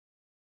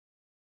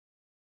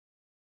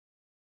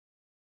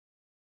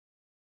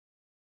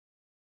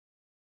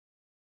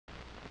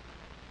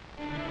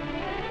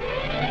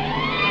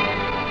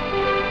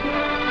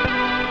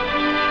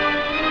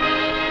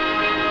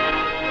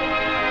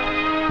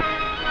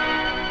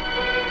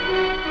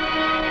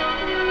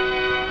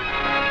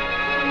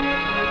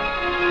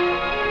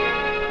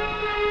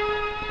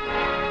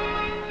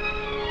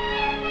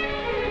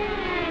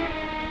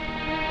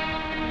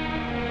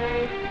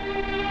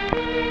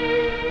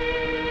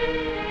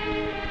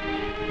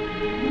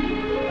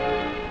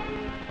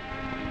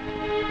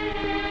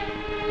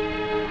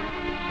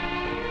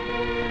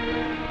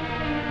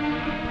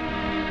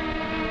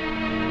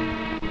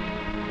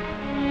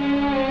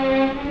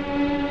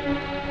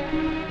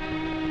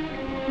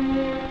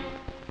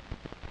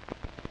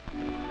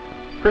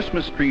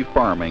Christmas tree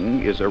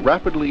farming is a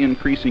rapidly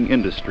increasing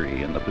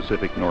industry in the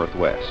Pacific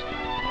Northwest.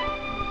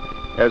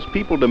 As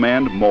people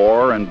demand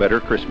more and better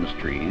Christmas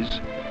trees,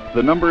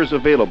 the numbers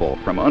available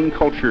from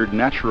uncultured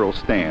natural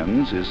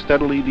stands is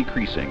steadily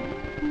decreasing.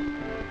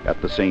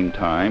 At the same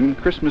time,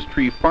 Christmas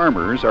tree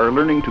farmers are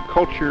learning to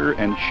culture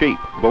and shape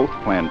both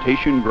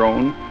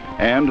plantation-grown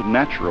and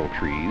natural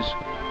trees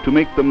to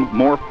make them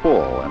more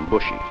full and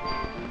bushy.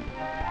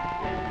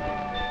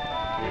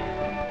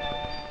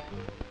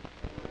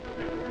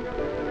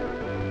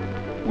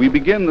 We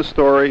begin the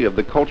story of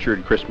the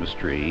cultured Christmas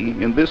tree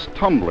in this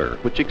tumbler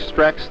which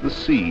extracts the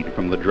seed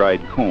from the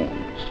dried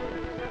cones.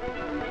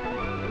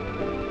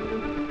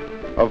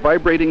 A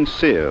vibrating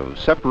sieve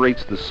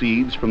separates the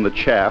seeds from the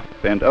chaff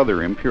and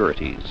other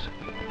impurities.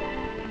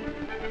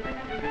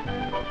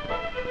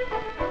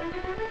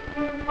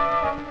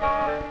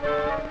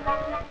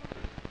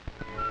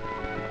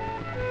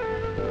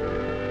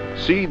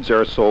 Seeds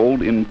are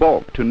sold in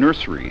bulk to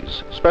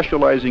nurseries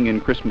specializing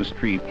in Christmas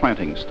tree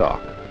planting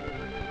stock.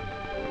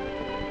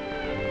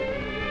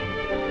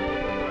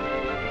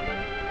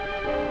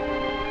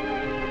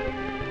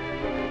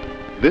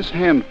 This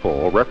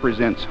handful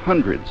represents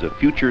hundreds of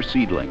future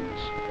seedlings.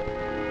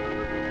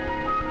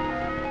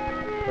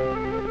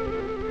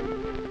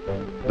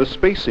 The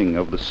spacing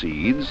of the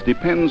seeds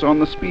depends on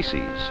the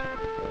species.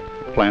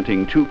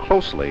 Planting too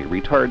closely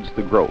retards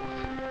the growth.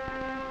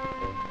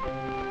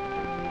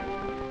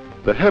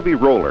 The heavy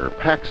roller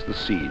packs the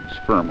seeds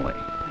firmly.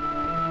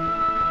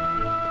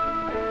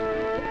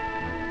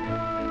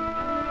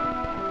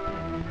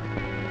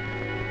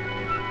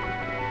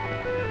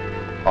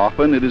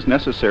 Often it is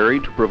necessary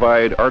to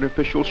provide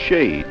artificial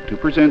shade to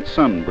prevent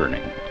sun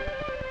burning.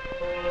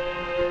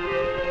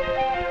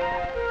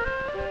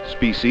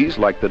 Species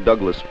like the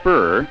Douglas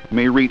fir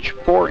may reach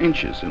 4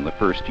 inches in the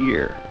first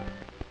year.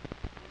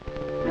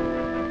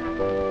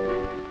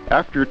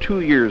 After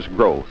 2 years'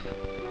 growth,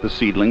 the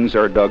seedlings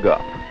are dug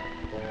up.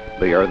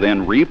 They are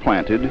then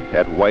replanted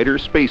at wider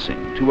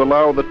spacing to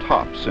allow the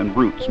tops and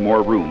roots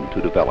more room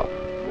to develop.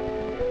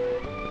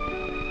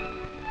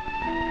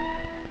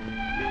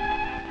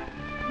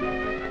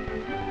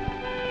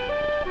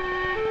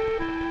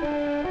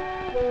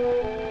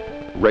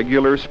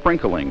 Regular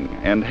sprinkling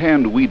and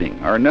hand weeding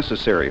are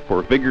necessary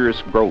for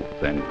vigorous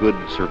growth and good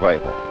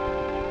survival.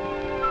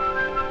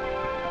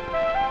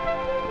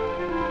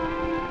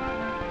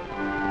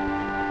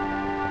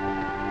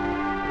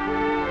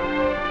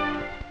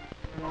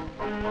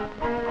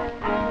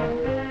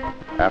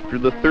 After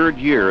the 3rd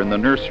year in the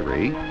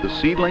nursery, the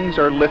seedlings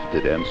are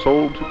lifted and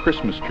sold to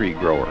Christmas tree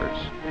growers.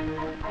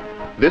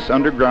 This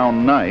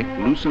underground knife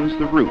loosens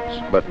the roots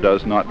but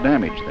does not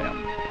damage them.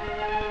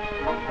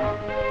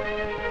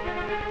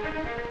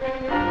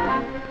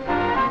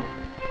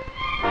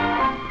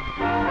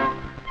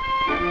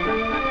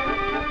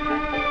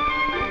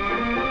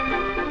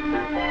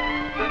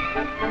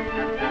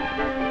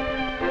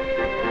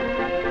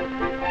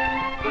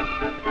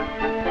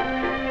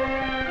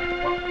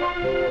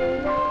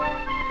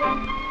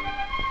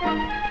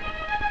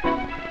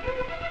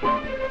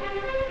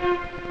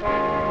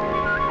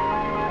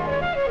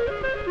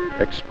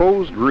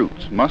 Exposed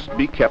roots must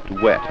be kept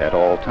wet at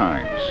all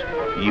times,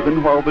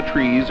 even while the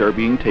trees are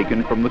being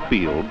taken from the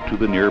field to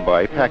the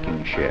nearby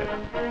packing shed.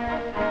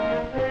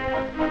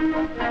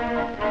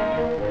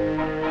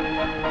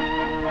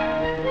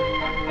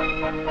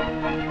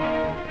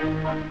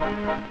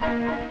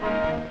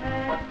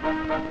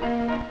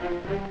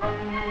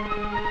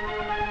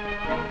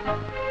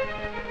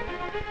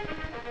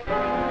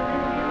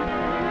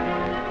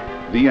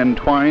 The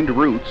entwined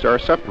roots are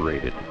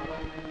separated.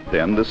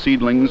 Then the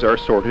seedlings are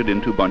sorted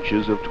into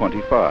bunches of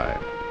 25.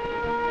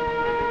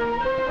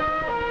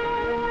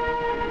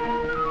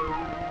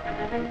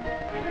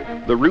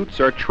 The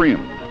roots are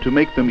trimmed to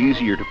make them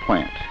easier to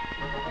plant.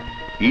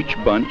 Each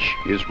bunch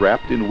is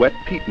wrapped in wet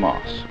peat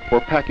moss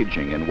for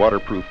packaging in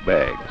waterproof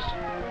bags.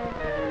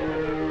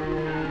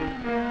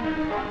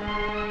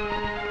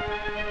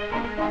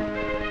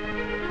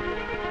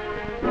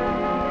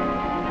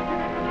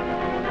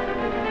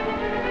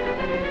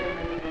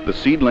 The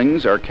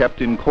seedlings are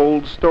kept in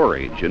cold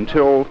storage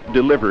until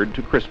delivered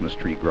to Christmas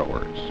tree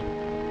growers.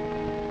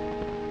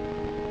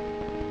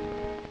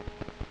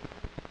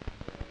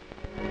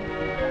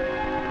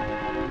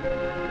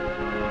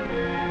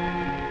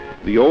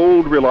 The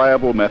old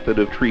reliable method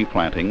of tree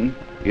planting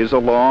is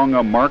along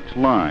a marked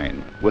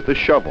line with a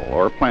shovel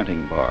or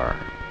planting bar.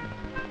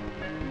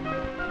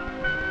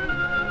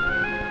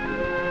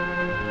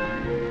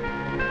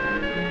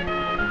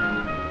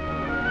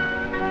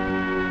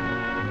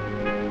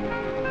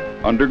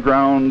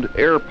 Underground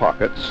air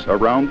pockets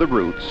around the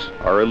roots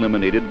are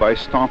eliminated by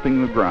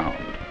stomping the ground.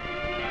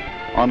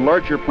 On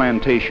larger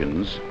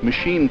plantations,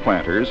 machine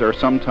planters are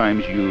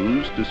sometimes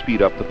used to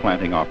speed up the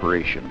planting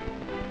operation.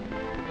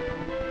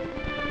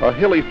 A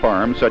hilly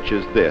farm such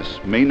as this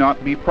may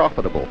not be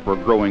profitable for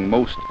growing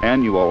most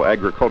annual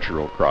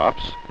agricultural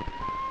crops,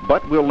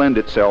 but will lend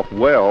itself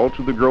well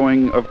to the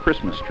growing of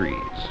Christmas trees.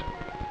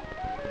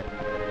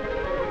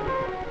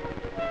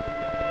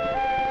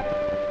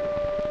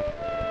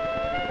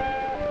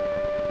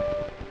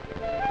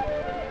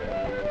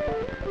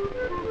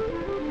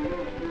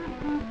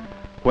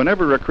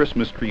 Whenever a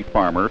Christmas tree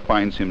farmer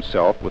finds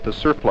himself with a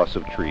surplus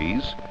of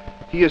trees,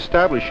 he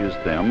establishes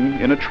them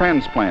in a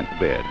transplant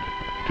bed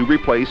to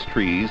replace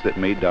trees that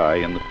may die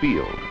in the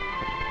field.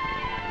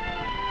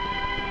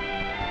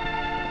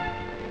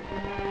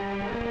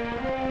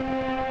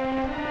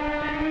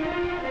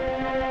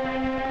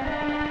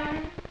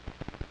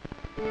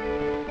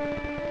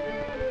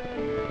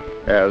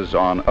 As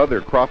on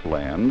other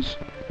croplands,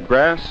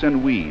 grass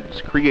and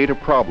weeds create a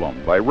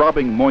problem by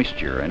robbing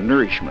moisture and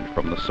nourishment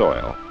from the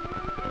soil.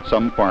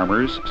 Some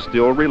farmers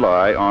still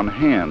rely on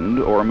hand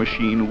or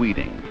machine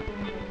weeding.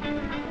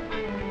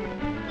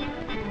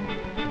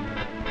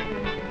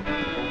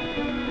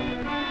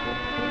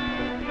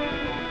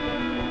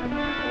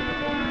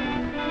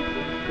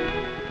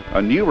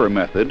 A newer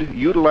method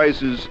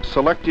utilizes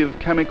selective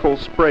chemical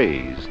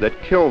sprays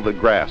that kill the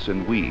grass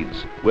and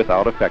weeds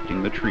without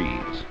affecting the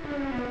trees.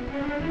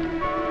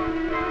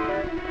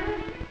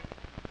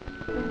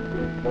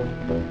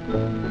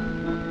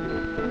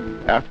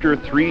 After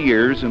 3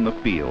 years in the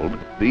field,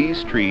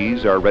 these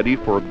trees are ready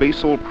for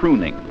basal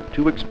pruning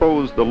to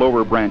expose the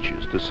lower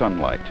branches to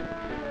sunlight,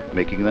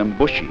 making them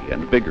bushy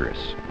and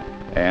vigorous,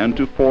 and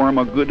to form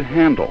a good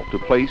handle to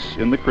place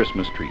in the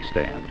Christmas tree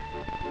stand.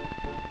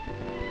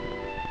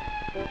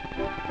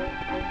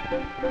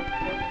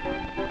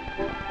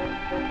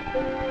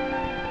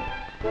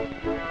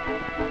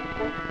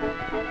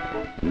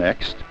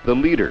 Next, the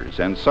leaders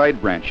and side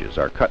branches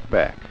are cut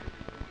back.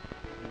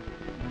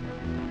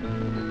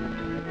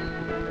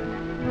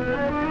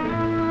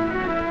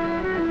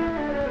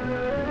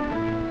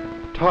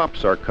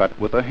 Tops are cut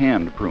with a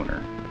hand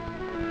pruner.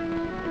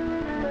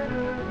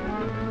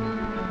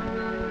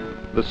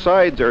 The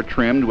sides are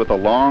trimmed with a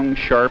long,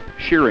 sharp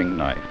shearing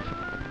knife.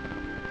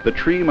 The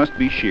tree must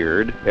be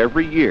sheared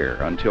every year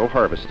until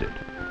harvested,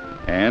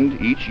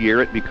 and each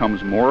year it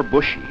becomes more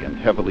bushy and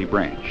heavily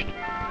branched.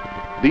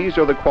 These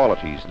are the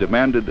qualities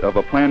demanded of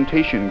a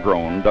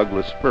plantation-grown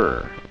Douglas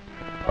fir.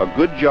 A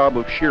good job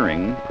of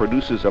shearing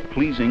produces a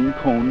pleasing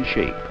cone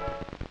shape.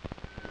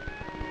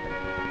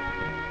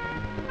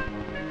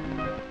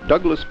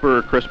 Douglas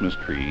fir Christmas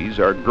trees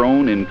are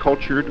grown in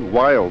cultured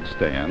wild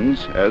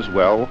stands as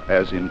well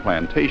as in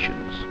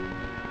plantations.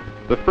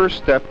 The first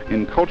step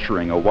in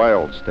culturing a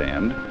wild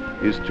stand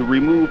is to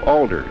remove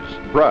alders,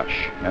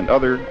 brush, and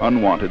other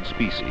unwanted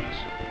species.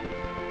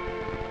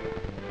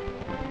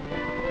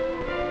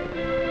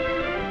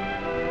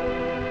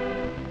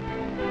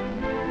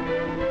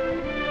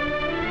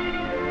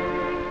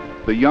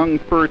 The young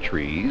fir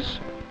trees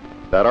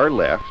that are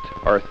left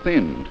are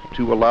thinned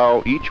to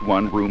allow each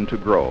one room to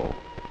grow.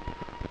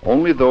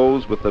 Only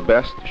those with the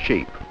best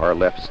shape are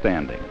left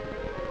standing.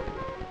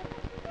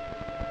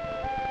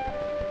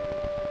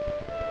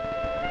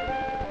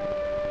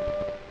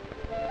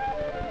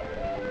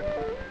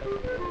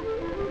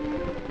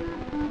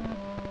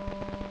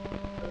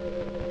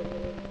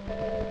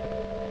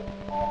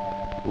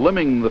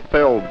 Limbing the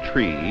felled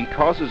tree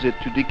causes it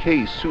to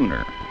decay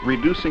sooner,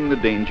 reducing the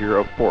danger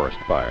of forest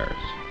fires.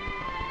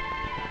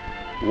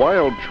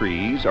 Wild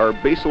trees are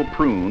basal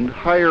pruned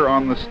higher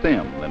on the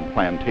stem than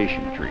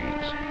plantation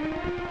trees.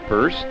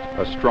 First,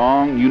 a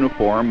strong,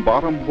 uniform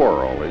bottom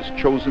whorl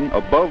is chosen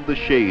above the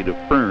shade of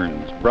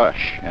ferns,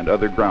 brush, and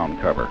other ground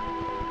cover.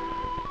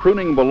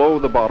 Pruning below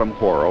the bottom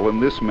whorl in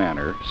this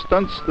manner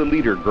stunts the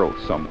leader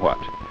growth somewhat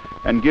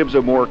and gives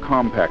a more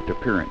compact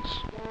appearance.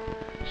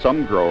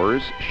 Some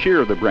growers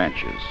shear the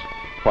branches,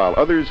 while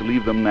others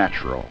leave them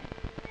natural.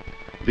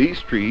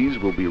 These trees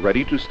will be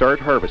ready to start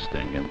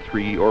harvesting in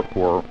 3 or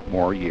 4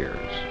 more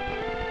years.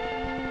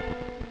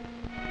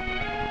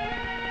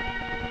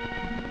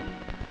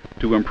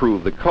 To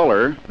improve the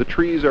color, the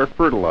trees are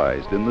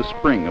fertilized in the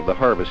spring of the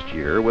harvest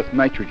year with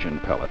nitrogen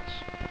pellets.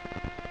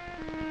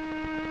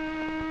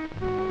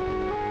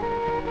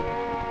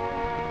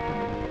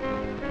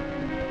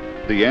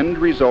 The end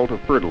result of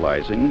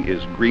fertilizing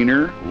is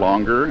greener,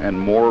 longer, and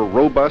more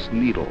robust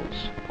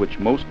needles, which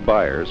most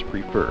buyers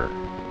prefer.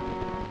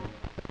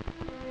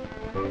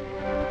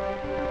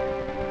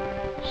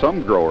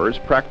 Some growers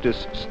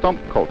practice stump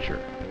culture,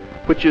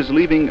 which is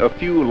leaving a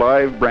few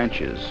live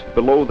branches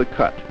below the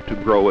cut to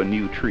grow a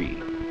new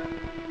tree.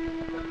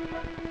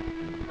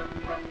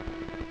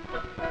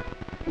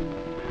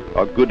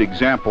 A good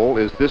example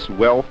is this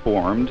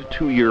well-formed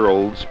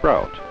 2-year-old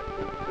sprout.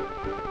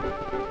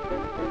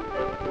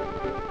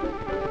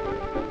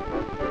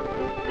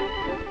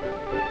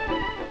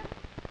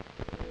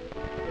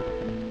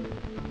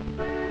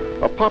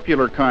 A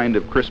popular kind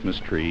of Christmas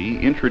tree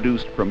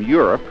introduced from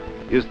Europe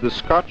is the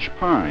Scotch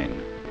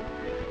pine.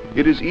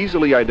 It is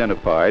easily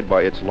identified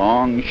by its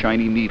long,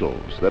 shiny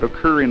needles that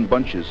occur in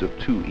bunches of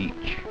 2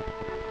 each.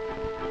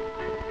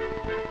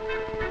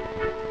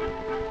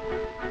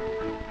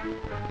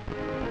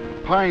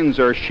 Pines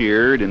are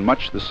sheared in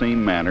much the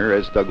same manner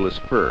as Douglas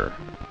fir.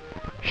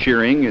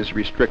 Shearing is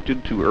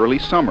restricted to early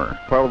summer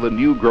while the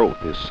new growth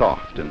is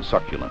soft and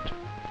succulent.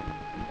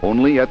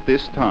 Only at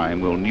this time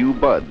will new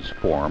buds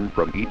form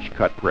from each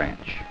cut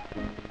branch.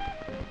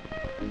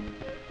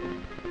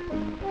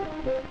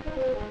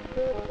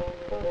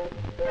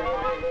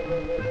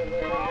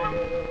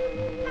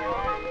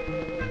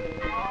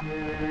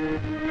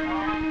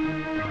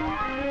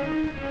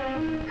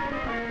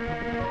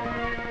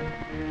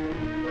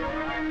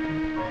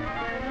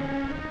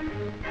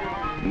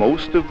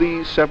 Most of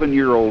these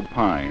 7-year-old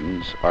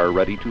pines are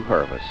ready to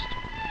harvest.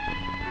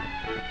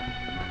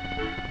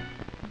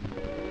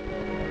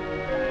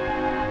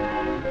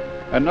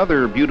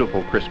 Another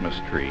beautiful Christmas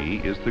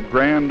tree is the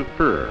grand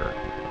fir,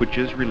 which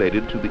is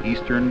related to the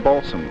eastern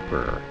balsam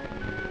fir.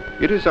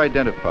 It is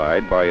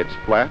identified by its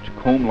flat,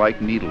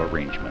 comb-like needle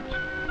arrangement.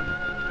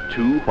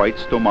 2 white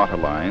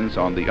stomata lines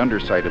on the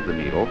underside of the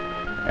needle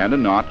and a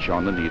notch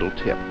on the needle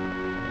tip.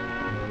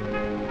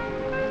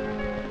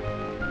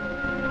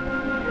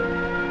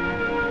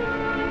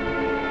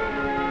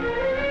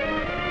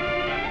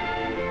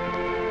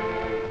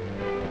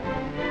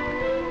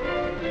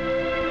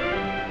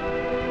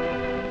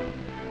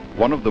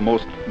 One of the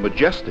most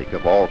majestic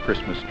of all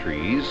Christmas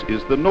trees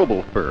is the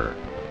noble fir,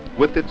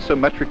 with its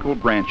symmetrical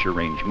branch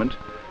arrangement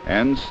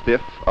and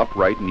stiff,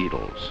 upright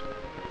needles.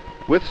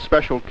 With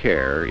special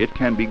care, it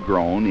can be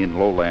grown in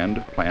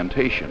lowland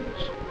plantations.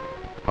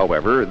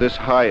 However, this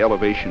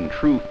high-elevation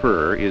true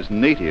fir is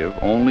native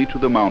only to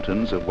the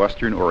mountains of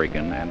western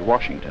Oregon and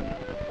Washington.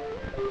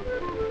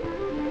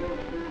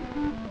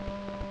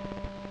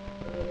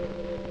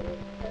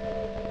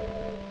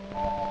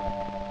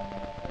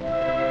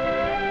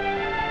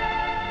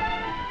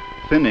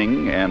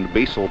 Thinning and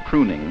basal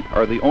pruning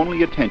are the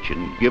only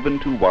attention given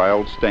to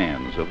wild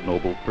stands of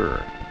noble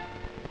fir.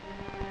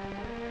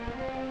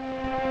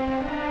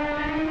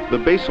 The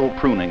basal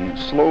pruning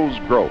slows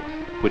growth,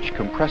 which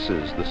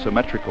compresses the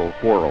symmetrical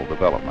whorl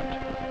development.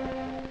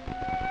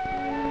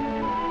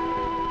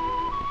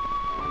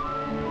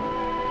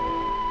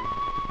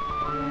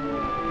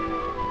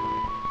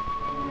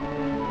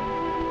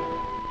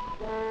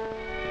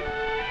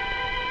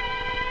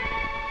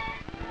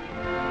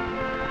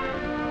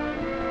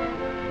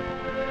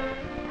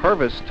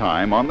 Harvest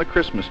time on the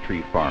Christmas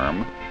tree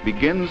farm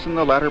begins in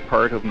the latter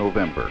part of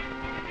November.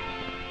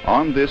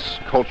 On this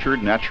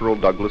cultured natural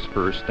Douglas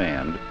fir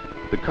stand,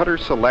 the cutter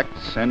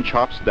selects and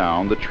chops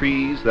down the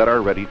trees that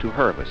are ready to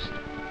harvest.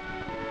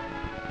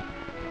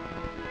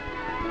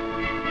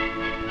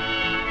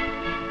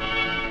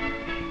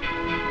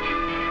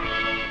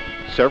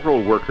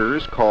 Several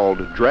workers called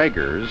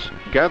draggers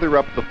gather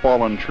up the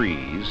fallen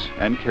trees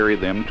and carry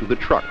them to the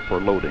truck for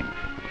loading.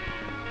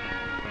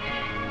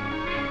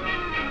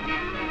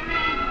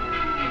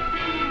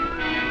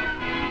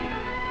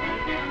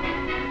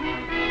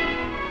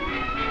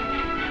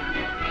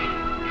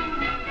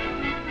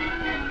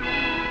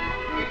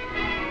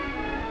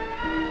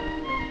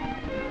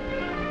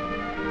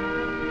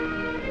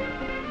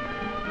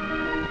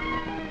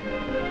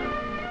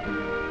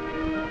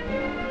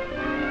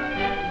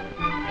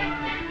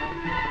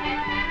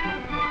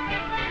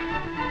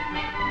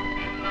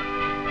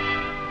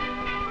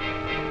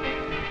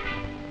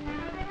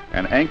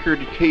 An anchored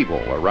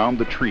cable around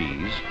the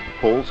trees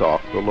pulls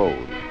off the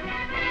load.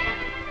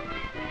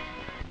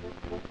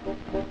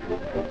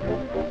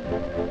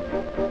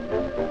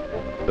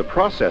 The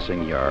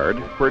processing yard,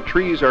 where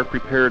trees are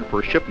prepared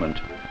for shipment,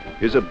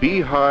 is a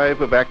beehive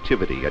of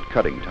activity at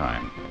cutting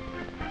time.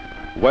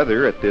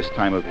 Weather at this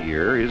time of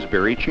year is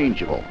very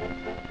changeable.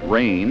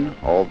 Rain,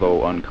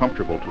 although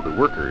uncomfortable to the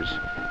workers,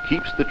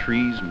 keeps the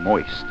trees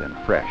moist and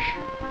fresh.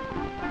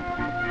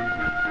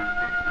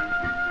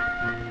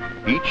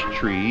 Each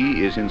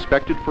tree is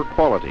inspected for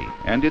quality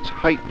and its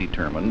height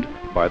determined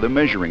by the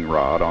measuring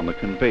rod on the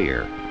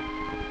conveyor.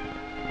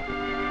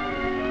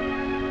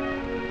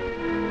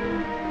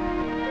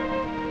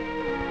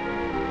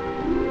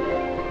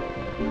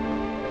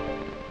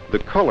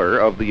 The color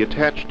of the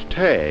attached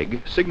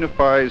tag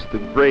signifies the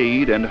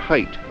grade and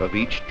height of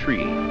each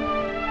tree.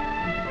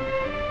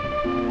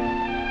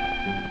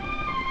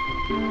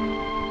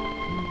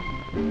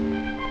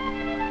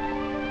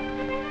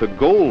 The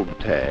gold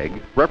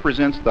tag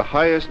represents the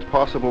highest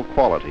possible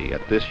quality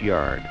at this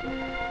yard.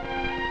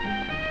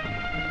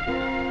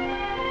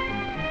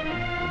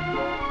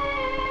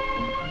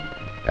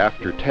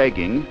 After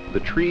tagging, the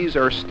trees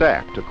are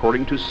stacked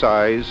according to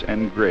size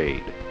and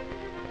grade.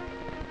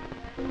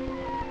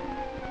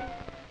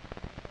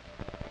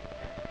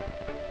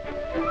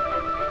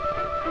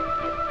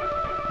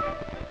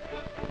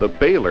 The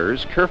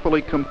balers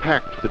carefully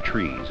compact the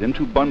trees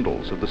into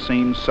bundles of the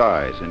same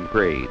size and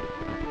grade.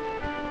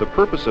 The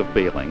purpose of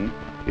baling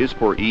is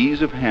for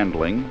ease of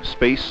handling,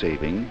 space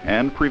saving,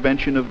 and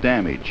prevention of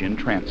damage in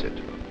transit.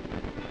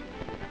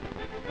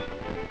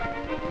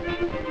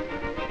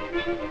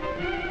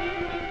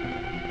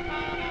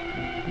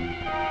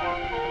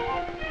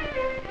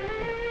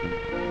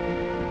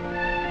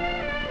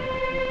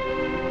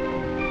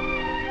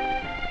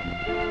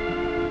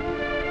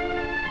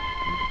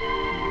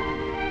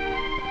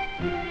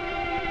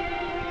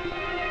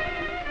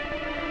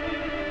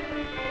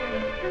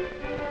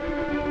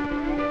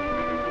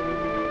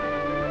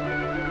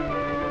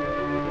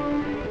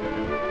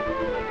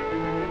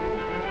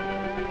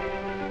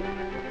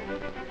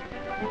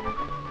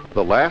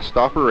 The last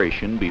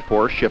operation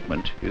before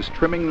shipment is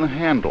trimming the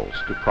handles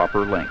to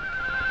proper length.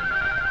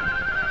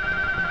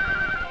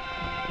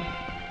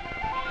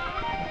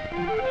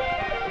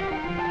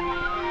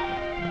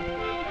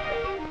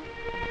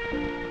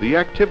 The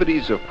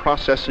activities of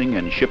processing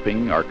and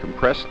shipping are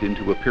compressed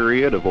into a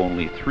period of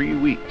only 3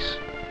 weeks.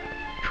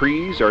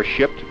 Trees are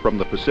shipped from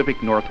the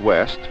Pacific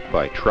Northwest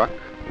by truck,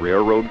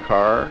 railroad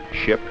car,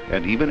 ship,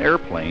 and even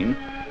airplane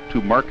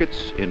to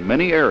markets in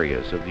many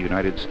areas of the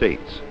United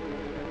States.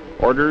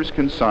 Orders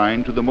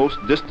consigned to the most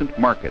distant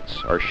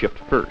markets are shipped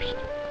first.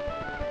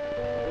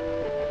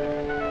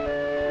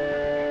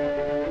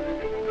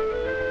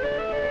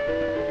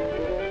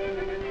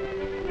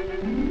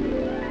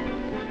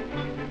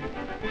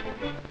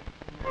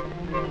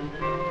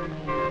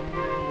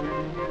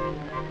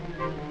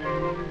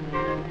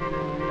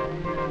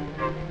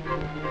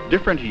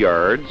 Different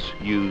yards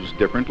use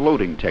different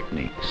loading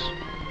techniques.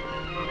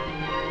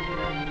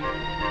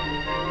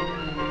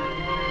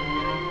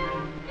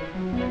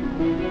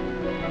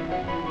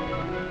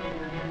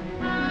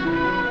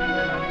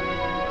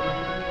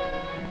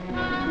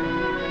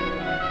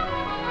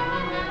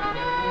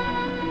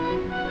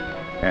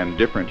 And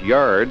different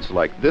yards,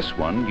 like this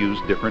one, use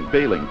different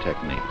baling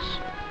techniques.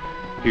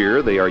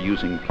 Here they are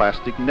using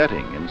plastic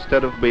netting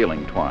instead of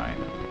baling twine.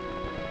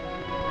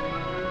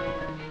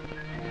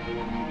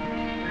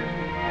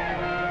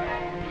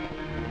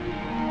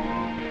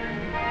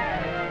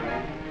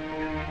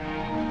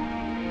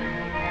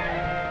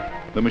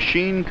 The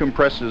machine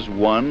compresses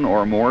one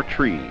or more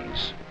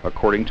trees,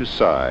 according to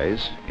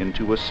size,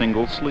 into a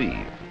single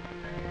sleeve.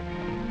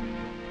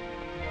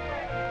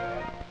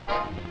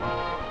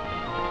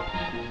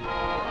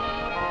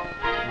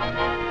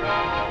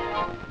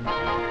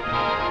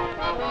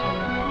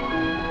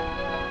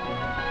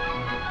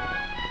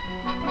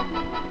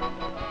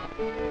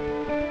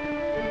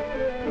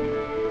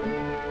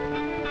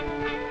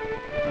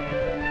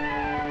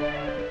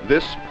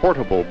 This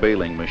portable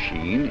baling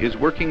machine is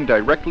working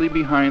directly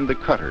behind the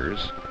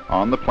cutters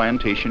on the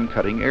plantation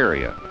cutting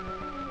area.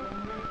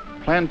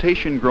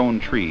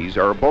 Plantation-grown trees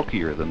are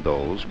bulkier than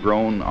those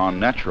grown on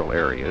natural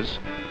areas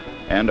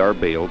and are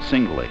baled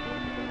singly.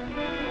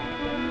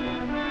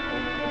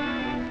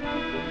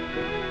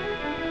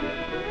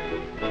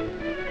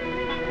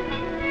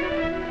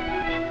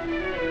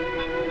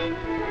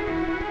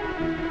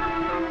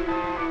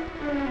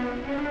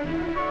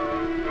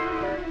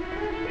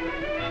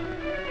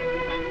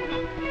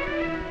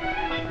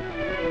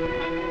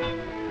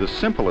 The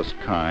simplest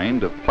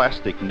kind of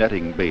plastic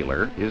netting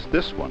baler is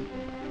this one.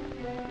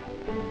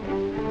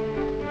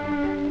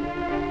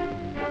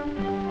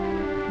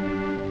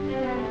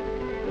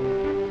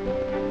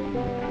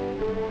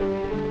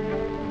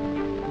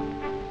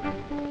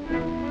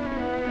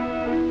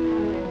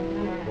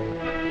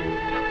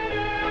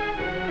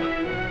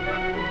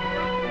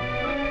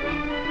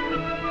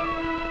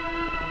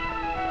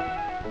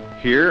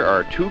 Here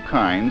are 2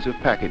 kinds of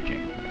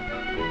packaging.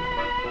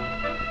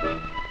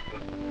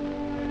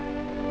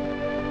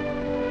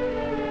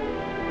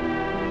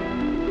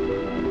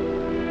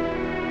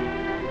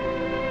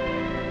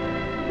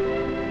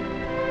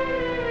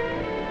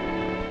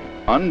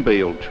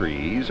 Unbaled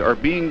trees are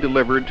being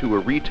delivered to a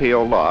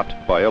retail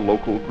lot by a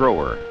local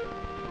grower.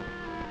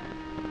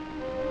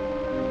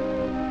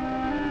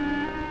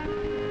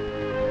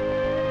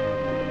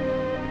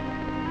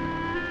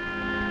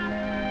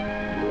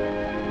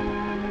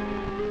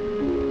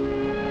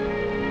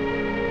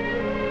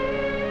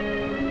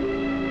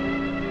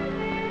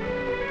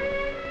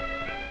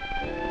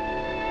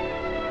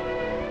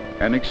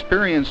 An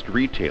experienced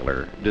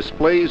retailer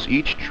displays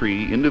each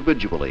tree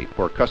individually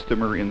for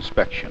customer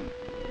inspection.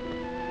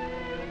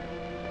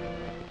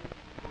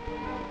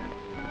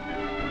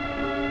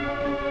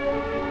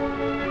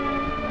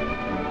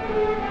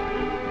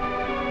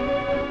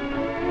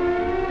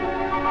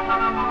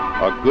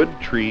 A good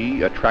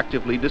tree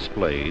attractively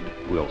displayed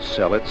will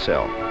sell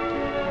itself.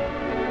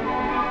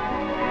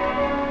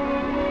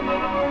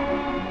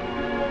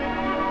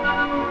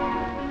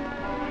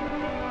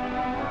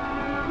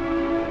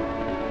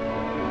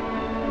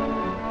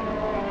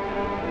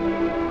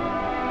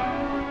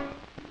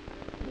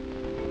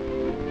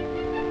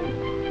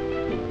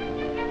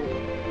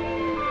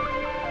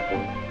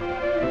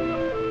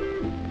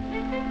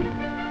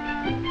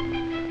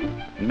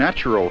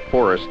 Natural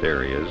forest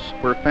areas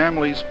where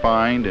families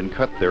find and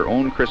cut their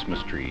own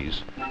Christmas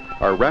trees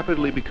are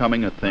rapidly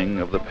becoming a thing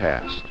of the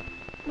past.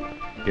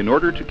 In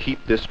order to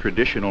keep this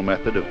traditional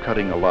method of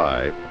cutting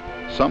alive,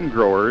 some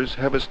growers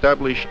have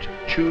established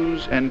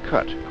choose and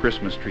cut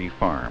Christmas tree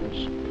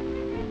farms.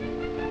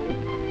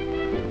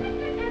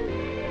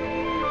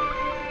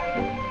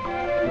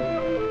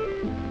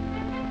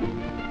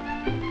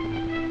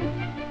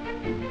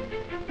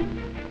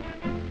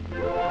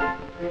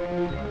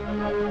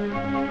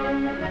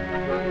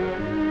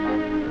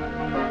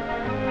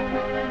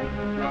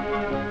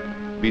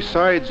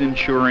 Besides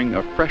ensuring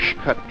a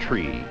fresh-cut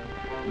tree,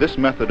 this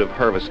method of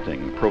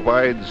harvesting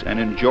provides an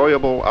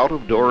enjoyable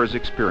out-of-doors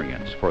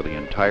experience for the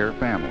entire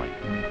family.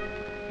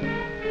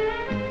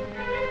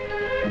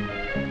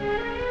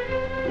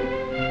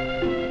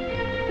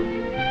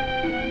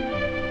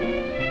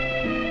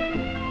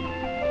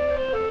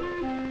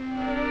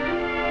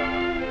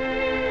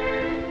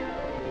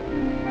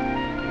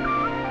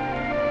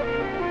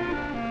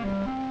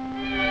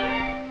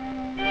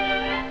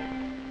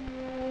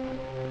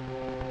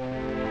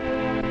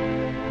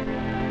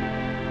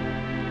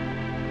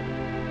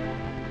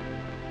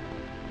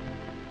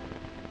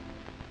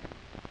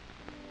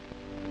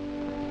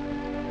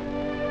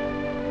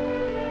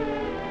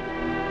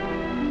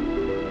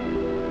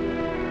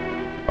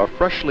 A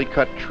freshly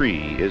cut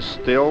tree is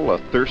still a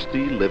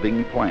thirsty,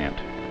 living plant.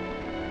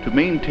 To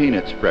maintain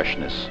its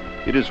freshness,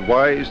 it is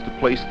wise to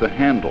place the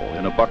handle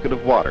in a bucket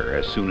of water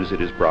as soon as it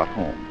is brought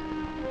home.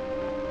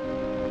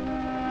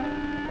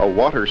 A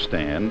water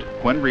stand,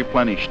 when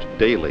replenished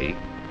daily,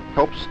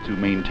 helps to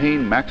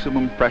maintain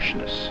maximum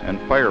freshness and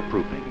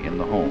fireproofing in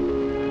the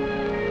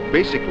home.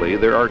 Basically,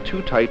 there are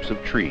two types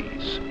of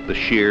trees, the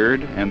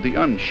sheared and the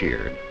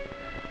unsheared.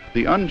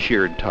 The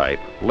unsheared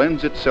type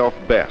lends itself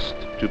best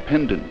to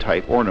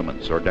pendant-type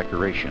ornaments or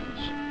decorations.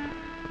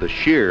 The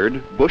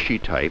sheared, bushy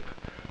type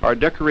are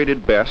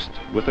decorated best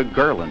with a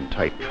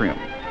garland-type trim.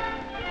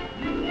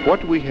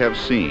 What we have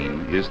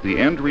seen is the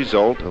end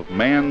result of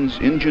man's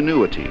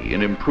ingenuity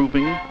in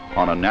improving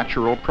on a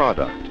natural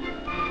product.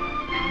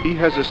 He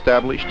has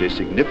established a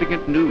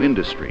significant new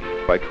industry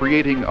by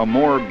creating a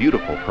more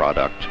beautiful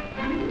product,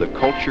 the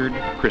cultured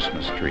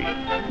Christmas tree.